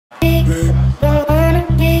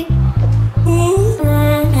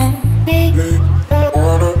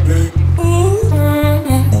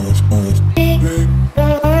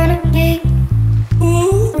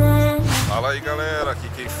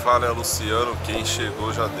Luciano. Quem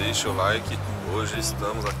chegou já deixa o like. Hoje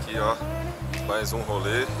estamos aqui, ó, mais um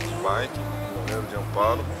rolê de bike, galera de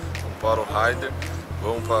Amparo Ride.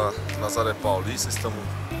 Vamos para Nazaré Paulista, estamos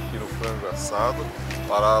aqui no frango assado.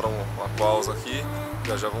 Pararam uma pausa aqui,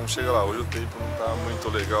 já vamos chegar lá. Hoje o tempo não tá muito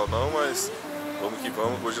legal não, mas vamos que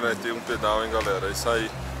vamos. Hoje nós temos um pedal, hein, galera. É isso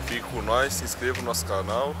aí. Fique com nós, se inscreva no nosso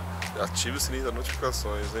canal e ative o sininho das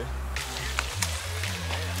notificações, hein?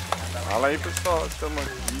 Fala aí, pessoal, estamos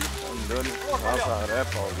aqui andando em Nazaré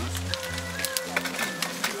Paulista.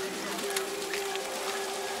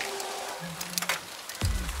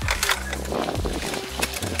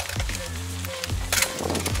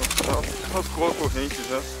 Os concorrentes,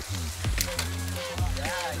 né?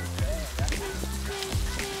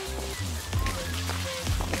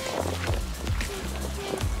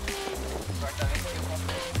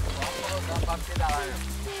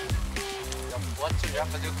 Pode sujar,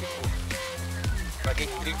 fazer o que for. Paguei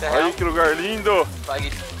 30 reais. Olha que lugar lindo!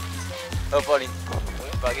 Paguei. Ô Paulinho,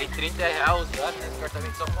 paguei 30 reais usado nesse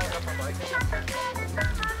apartamento só pra usar pra bike.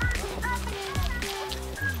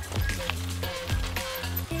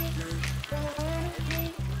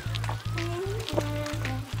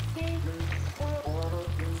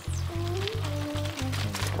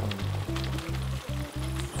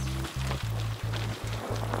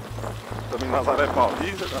 Estamos em Nazaré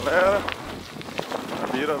Paulista, galera. Na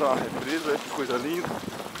beira da represa, que coisa linda.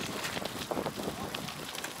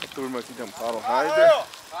 A turma aqui de Amparo Ride.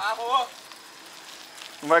 Carro!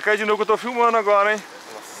 Não vai cair de novo que eu tô filmando agora, hein?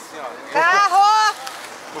 Nossa senhora. Carro!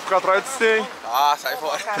 Vou ficar atrás de você, hein? Ah, sai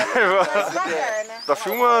fora. Devagar, né? Tá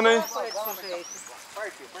filmando, hein?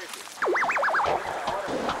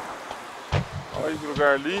 Olha que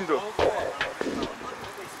lugar lindo.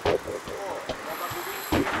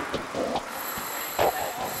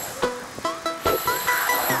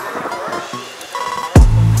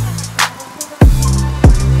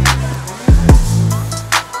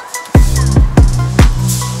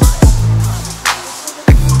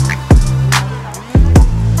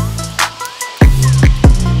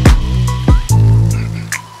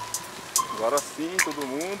 Agora sim, todo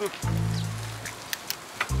mundo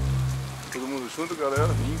junto, galera.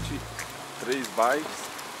 23 bikes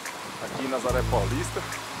aqui em Nazaré Paulista.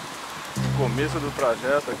 No começo do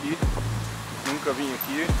trajeto aqui, nunca vim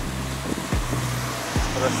aqui.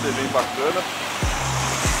 Parece ser bem bacana.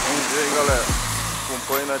 Vamos ver aí, galera.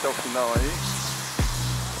 Acompanhe até o final aí.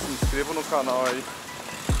 Se inscreva no canal aí.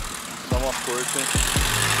 Dá uma força, hein?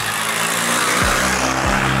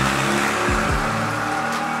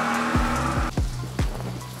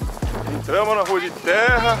 Entramos na rua de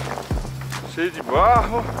terra, cheio de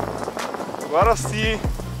barro. Agora sim,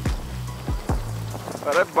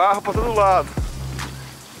 agora é barro para todo lado.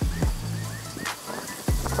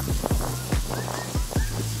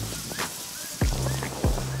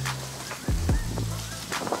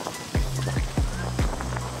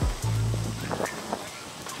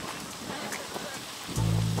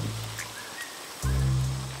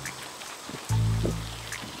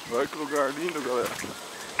 Olha que lugar lindo, galera.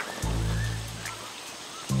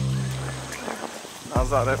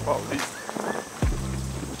 Nazaré Paulista.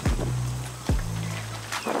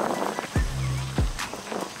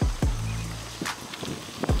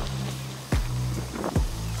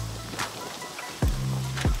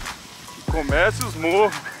 E comece os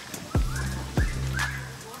morros.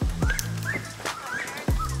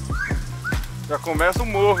 Já começa o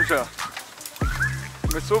morro já.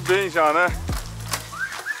 Começou bem já, né?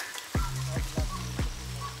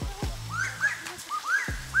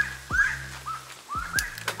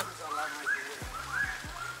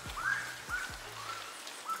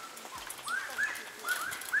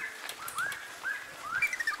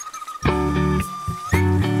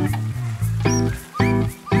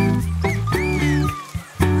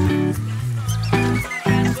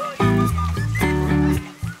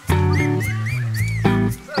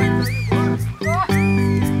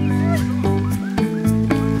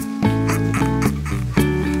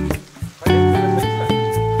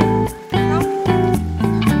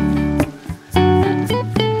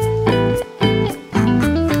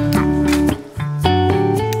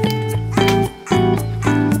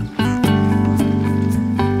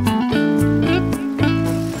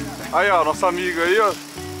 Aí, ó, nosso amigo aí, ó.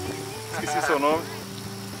 Esqueci seu nome.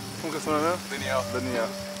 Como que é seu nome mesmo? Daniel.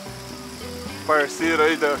 Parceiro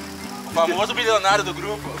aí da... O famoso milionário do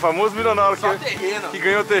grupo. O famoso milionário que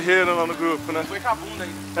ganhou terreno lá no grupo, né? Foi com a bunda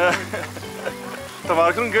aí.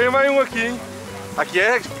 Tomara que não ganhe mais um aqui, hein? Aqui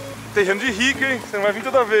é terreno de rico, hein? Você não vai vir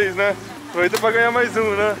toda vez, né? Aproveita pra ganhar mais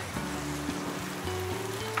um, né?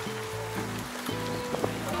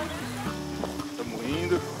 Estamos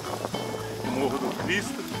indo.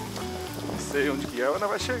 Cristo. Não sei onde que é, mas não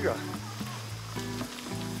vai chegar.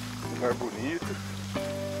 Lugar bonito.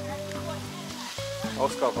 Olha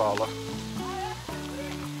os cavalos lá.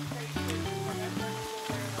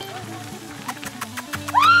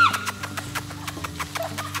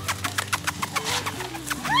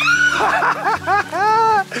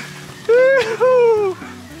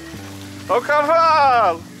 Olha o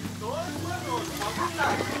cavalo!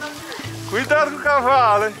 Cuidado com o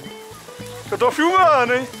cavalo, hein? Eu tô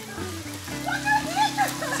filmando, hein?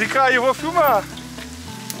 Se cair eu vou filmar.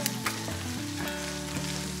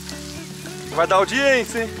 Vai dar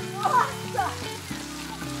audiência, hein?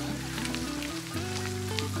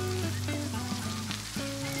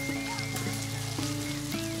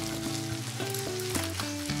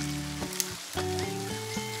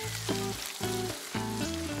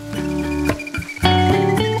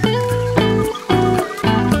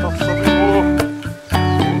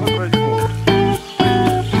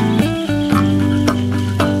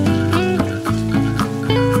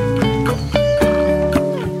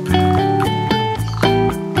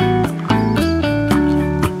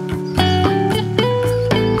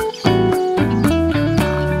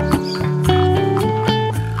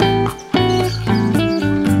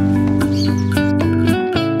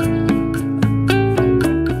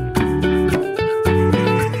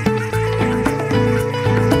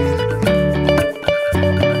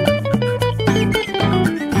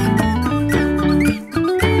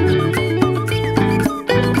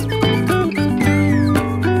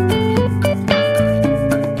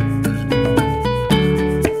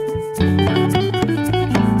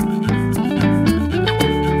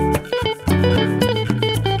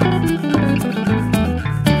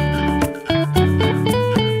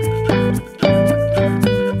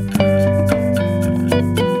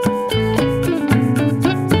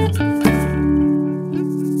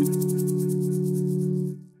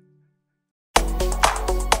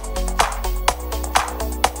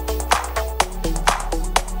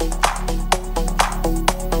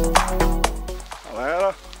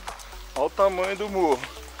 Olha o tamanho do morro.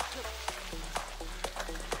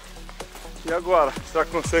 E agora? Será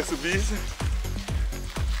que consegue subir isso?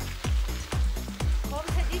 Como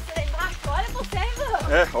você disse lá embaixo, olha pro céu.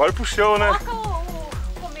 É, olha pro chão, né? Coloca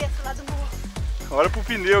o começo lá do morro. Olha pro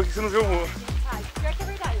pneu que você não vê o morro. Ai, pior que é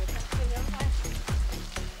verdade. O pneu não vai.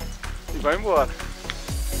 E vai embora.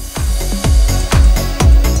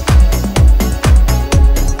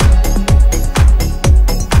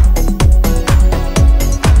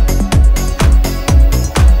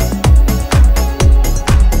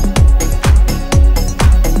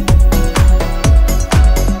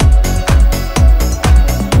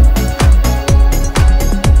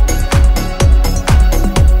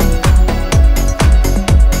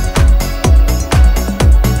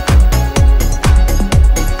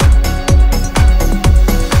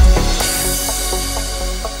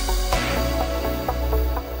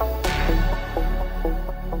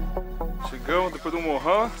 Chegamos depois do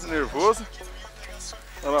morrão, nervoso.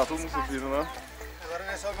 Olha lá, todo mundo subindo lá. Agora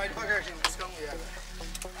nós só mais devagarzinho, buscar a mulher.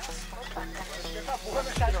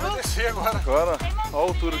 Vai descer agora. Agora, olha a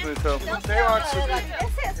altura que nós estamos. Não tem hora de subir.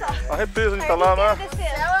 Descer só. A represa onde tá lá, não é?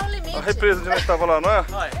 É um limite. A represa onde nós estava lá, não é?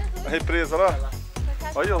 A represa lá.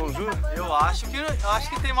 Olha, não juro. Eu acho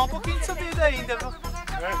que tem mais um pouquinho de subida ainda, viu?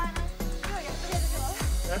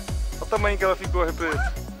 Olha o tamanho que ela ficou, a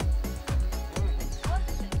represa.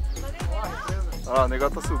 Ah, o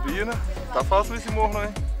negócio tá subindo. Tá fácil esse morro, não,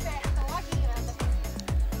 hein?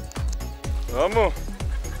 Vamos!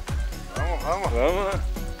 Vamos. Vamos, né?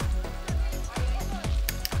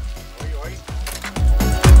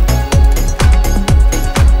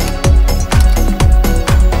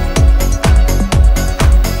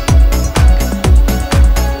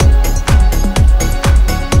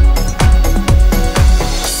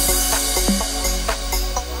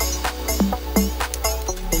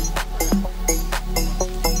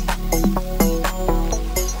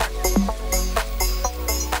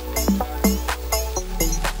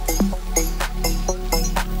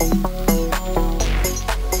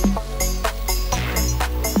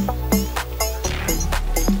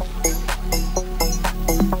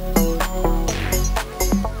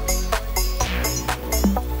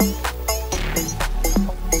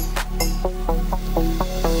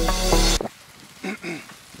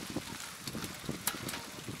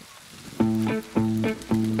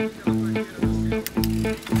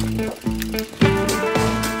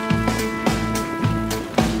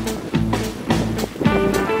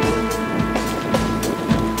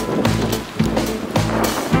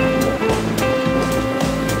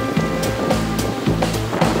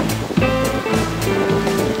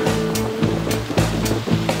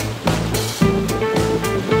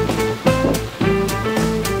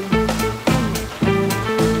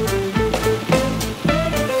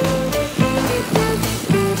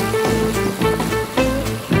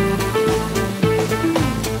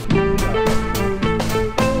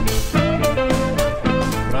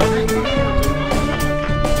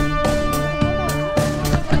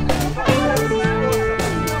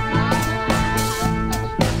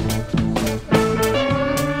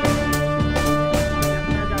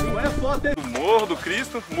 Do Morro do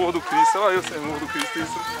Cristo, olha eu sei, Morro do Cristo,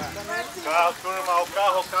 isso. Carro, turma, o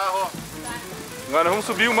carro. Agora vamos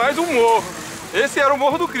subir mais um morro. Esse era o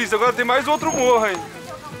Morro do Cristo, agora tem mais outro morro aí.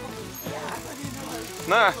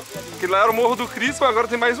 Não, que lá era o Morro do Cristo, agora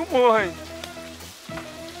tem mais um morro aí.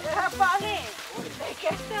 Paulinho, tem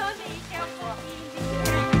questão aí que é um pouquinho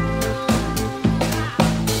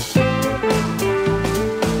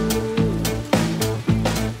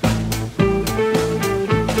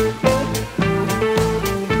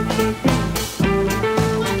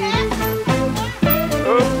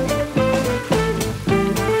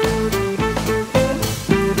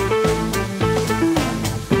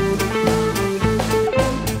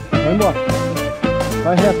Vai embora.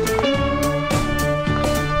 Vai reto.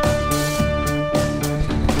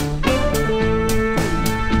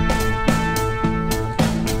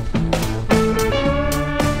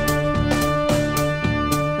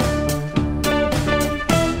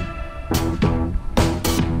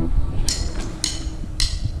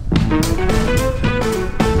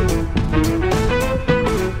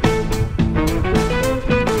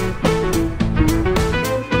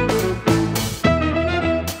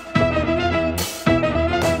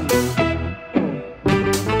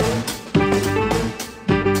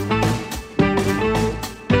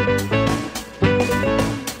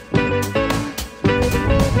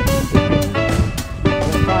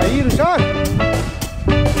 Caíram já?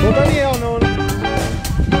 O Daniel não, né?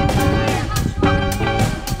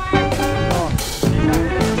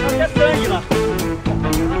 É sangue lá.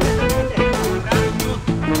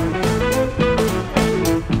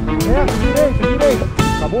 Direita.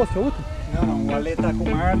 Acabou seu último? Não, o Ale tá com o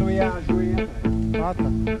Marlon e a Júlia. Ah, tá.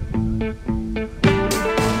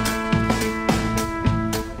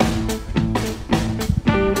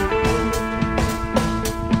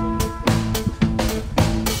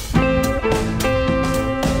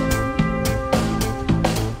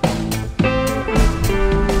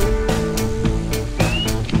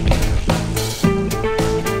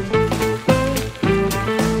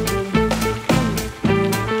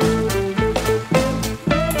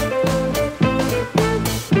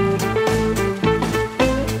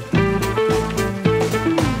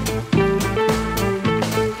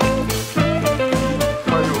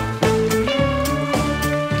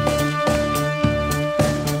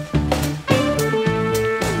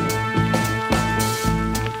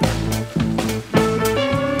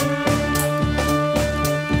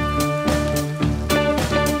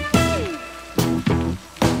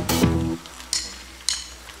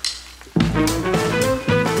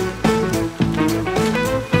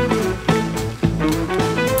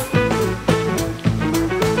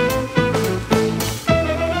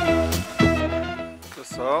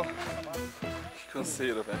 Pessoal, que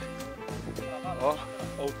canseira, velho. Ó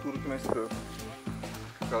a altura que nós estamos.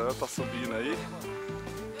 A galera tá subindo aí.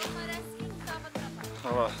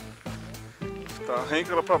 Olha lá. Tá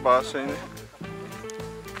arranca ela pra baixo ainda.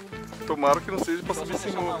 Tomara que não seja pra subir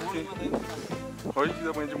esse morro aqui. Olha que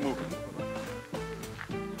tamanho de morro.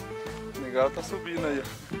 O negado tá subindo aí, ó.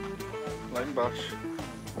 Lá embaixo.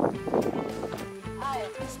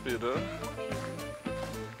 Esperando.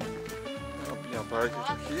 Minha bike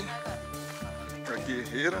aqui. A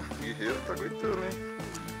guerreira tá aguentando, hein?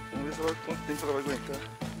 Vamos ver se ela, quanto tempo ela vai aguentar.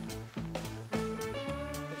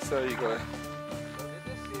 É isso aí, galera.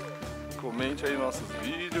 Comente aí nossos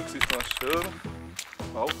vídeos, o que vocês estão achando.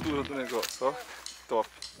 A altura do negócio, ó. Top.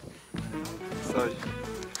 Isso aí.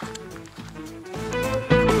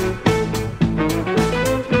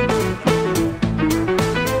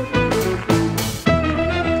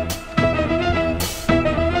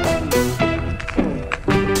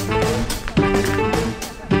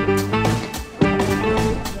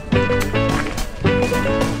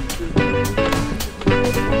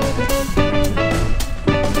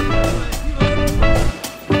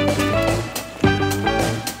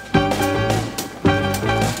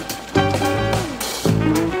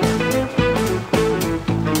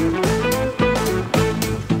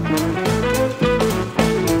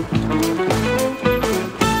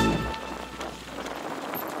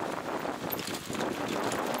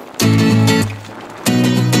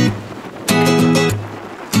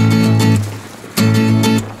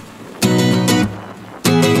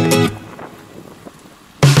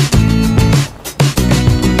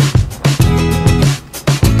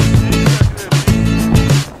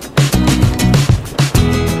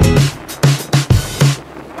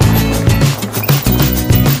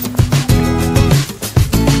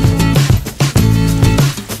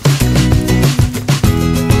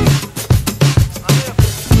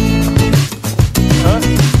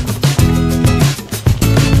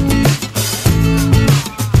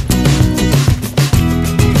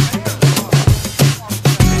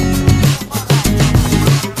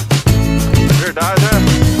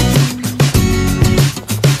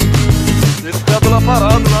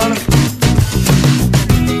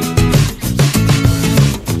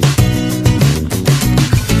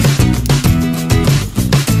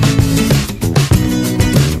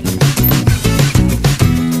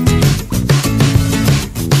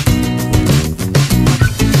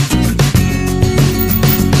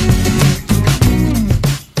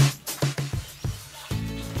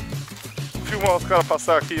 cara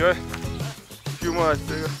passar aqui, vai. Filmar,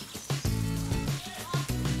 pega.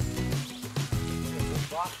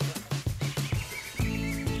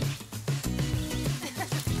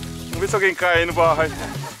 Vamos ver se alguém cai aí no barro aí.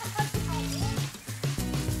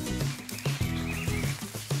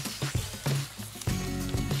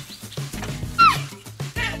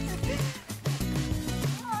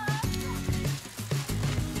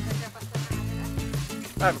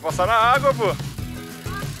 Ah, vai passar na água, pô.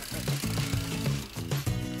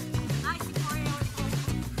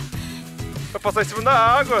 Vai passar em cima da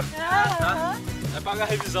água. Tá. Vai pagar a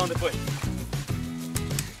revisão depois.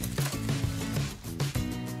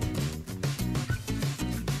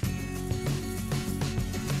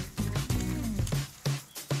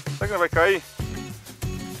 Será que não vai cair?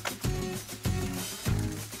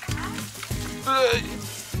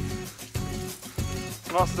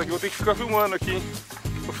 Nossa, isso aqui eu vou ter que ficar filmando aqui, hein?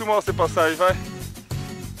 Vou filmar você passar aí, vai.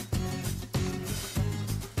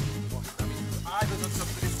 Ai, meu Deus do céu,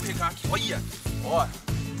 eu queria pegar aqui. Olha! Ó,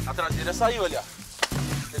 a traseira saiu ali, ó.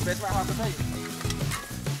 Repete mais rápido aí.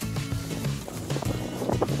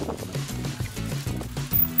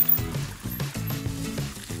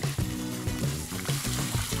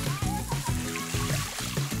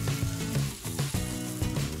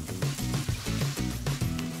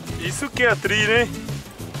 Isso que é trilha, hein?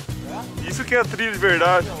 Isso que é trilha de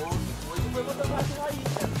verdade. Hoje foi botar mais aí,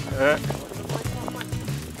 né?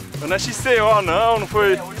 É. Não é XCO não, não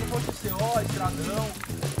foi. Hoje não foi XCO, estradão.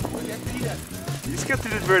 Hoje é trilha. Isso que é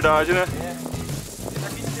trilha de verdade, né? É. Esse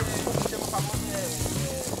aqui se chama famoso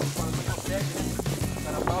quando você consegue, né?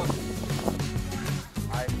 Carnaval.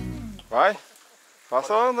 Vai.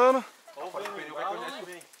 Passa andando. Ou o pneu vai correr que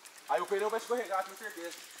vem. Aí o pneu vai escorregar, tenho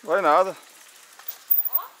certeza. Vai nada.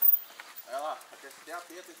 Olha lá, aqui tem a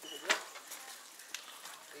teta escorregando.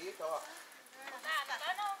 Eita, ó.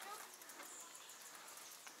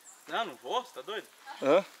 Não vou, você tá doido?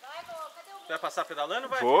 Hã? Você vai passar pedalando,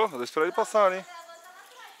 vai? Vou, vou esperar ele passar, hein?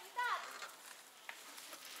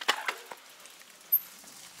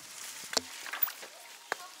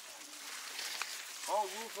 Ó,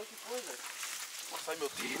 olha que coisa. Nossa, ai meu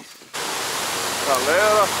Deus.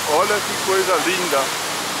 Galera, olha que coisa linda.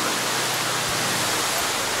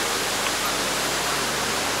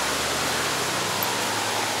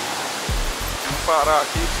 Vamos parar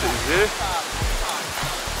aqui pra vocês verem.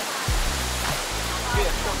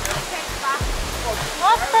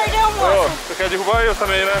 Nossa, perdeu o moço. Ó, você quer derrubar eu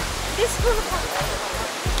também, né? Desculpa.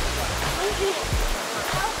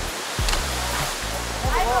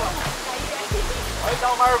 Vai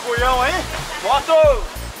dar um mergulhão aí? Moto!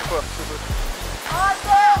 Opa,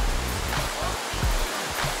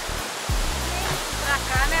 Pra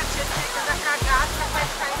cá, né? Você fica da cagada, vai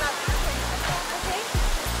cair na frente.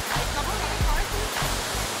 Aí tá bom,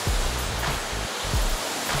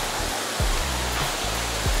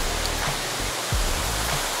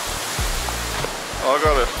 ó,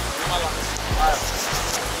 galera.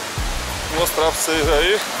 Vou mostrar pra vocês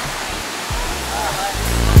aí.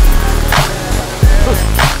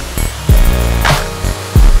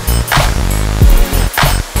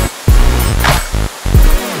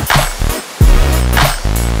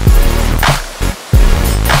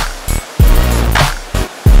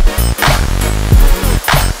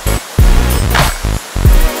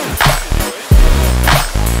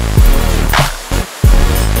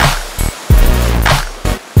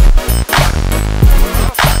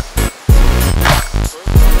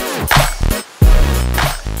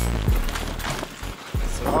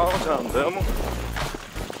 Já andamos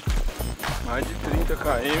mais de 30 km,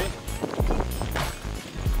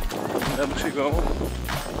 ainda não chegamos,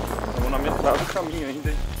 estamos na metade do caminho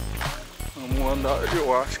ainda, hein? Vamos andar,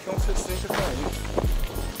 eu acho que é uns 60 km,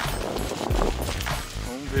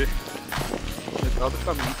 vamos ver, metade do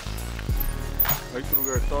caminho, olha que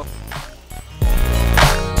lugar top.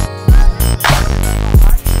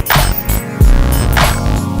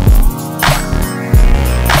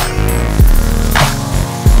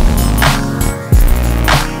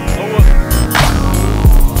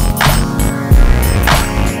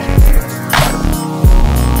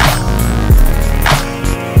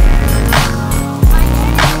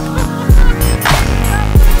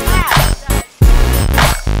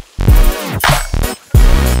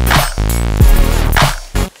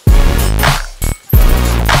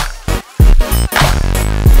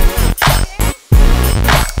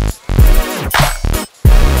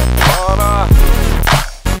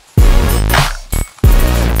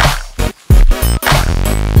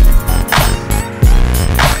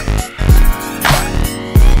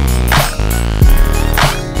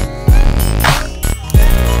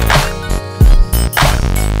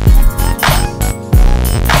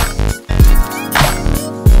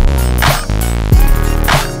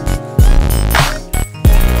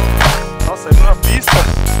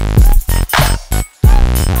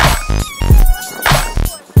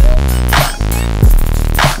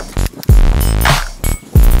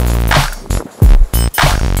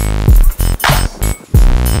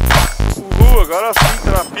 Agora sim,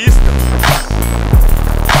 tá na pista.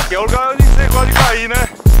 Aqui é o lugar onde você gosta de cair, né?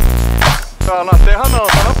 Tá na terra não,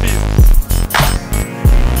 tá na pista.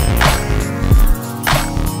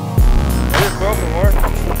 Olha qual, meu amor.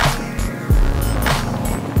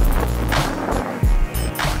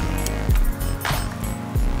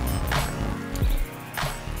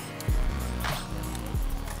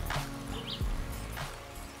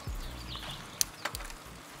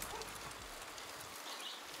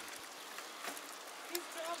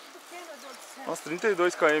 Nossa,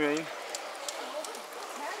 32 km ainda.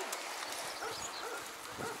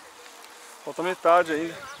 Falta metade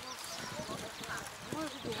ainda. Meu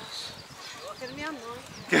Deus. Eu quero minha mãe.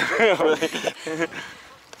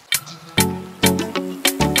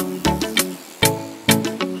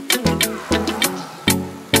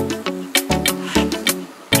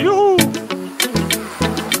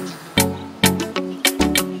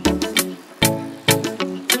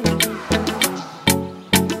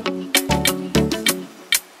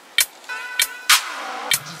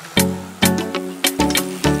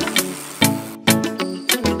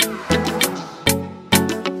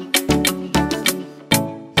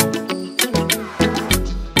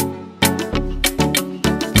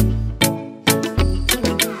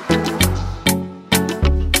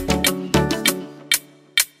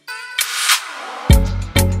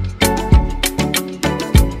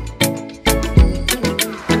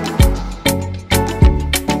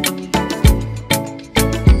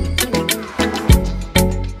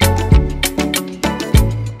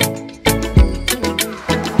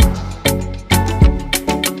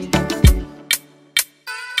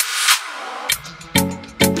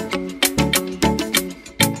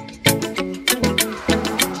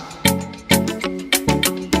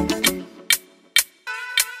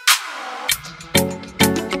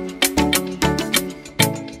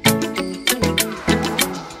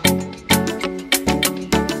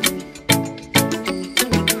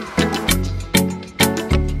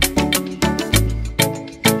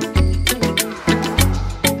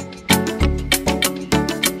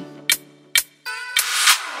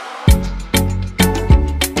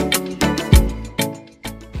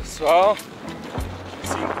 Pessoal,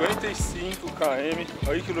 55 km,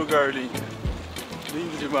 olha que lugar lindo,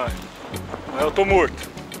 lindo demais. Mas eu tô morto,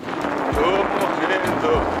 tô morrendo,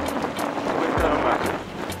 tô aguentando mais.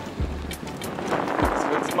 Se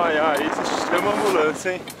eu desmaiar aí, você chama a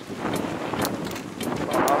ambulância, hein?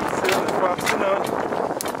 Não é fácil não,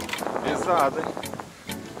 pesado, hein?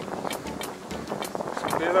 Vou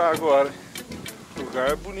esperar agora, hein? O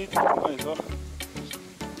lugar é bonito demais, ó.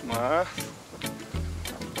 Mas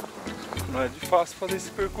não é de fácil fazer esse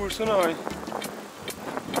percurso não, hein?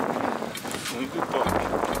 Muito top.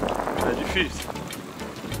 É difícil.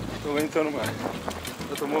 Tô aguentando mais.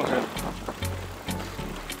 Eu tô morrendo.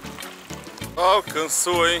 Ó,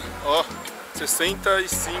 cansou, hein? Ó,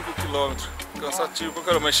 65 km. Cansativo pra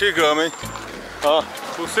caramba, mas chegamos, hein? Ó,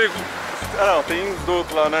 o segundo. Ah não, tem os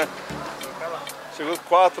outros lá, né? Chegou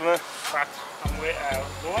 4, né? 4.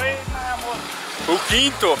 Dois na moto. O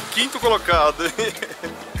quinto colocado.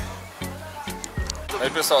 Aí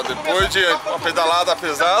pessoal, depois de uma pedalada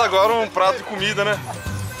pesada, agora um prato de comida, né?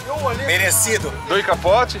 Merecido. 2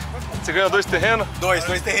 capotes, você ganhou 2 terrenos? Dois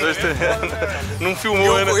terrenos. 2 terrenos. Não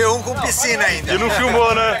filmou, né? E um com piscina ainda. E não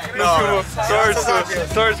filmou, né? Não filmou. Graças a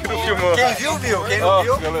Deus. Sorte que não filmou. Quem viu, viu. Quem não Ó,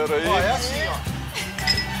 viu, galera aí. é assim, ó.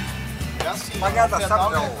 É assim. Pagada,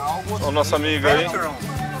 sabe não? Ó o nosso amigo aí.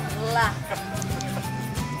 Lá.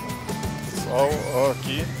 Pessoal, ó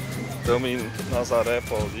aqui. Estamos em Nazaré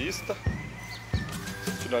Paulista.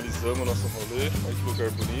 Finalizamos o nosso rolê. Olha que lugar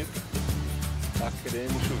bonito. Tá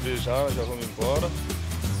querendo chover já vamos embora.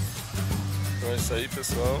 Então é isso aí,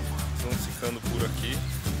 pessoal. Vamos ficando por aqui.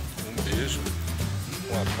 Um beijo,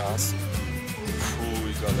 um abraço.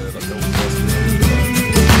 Fui, galera. Até o próximo.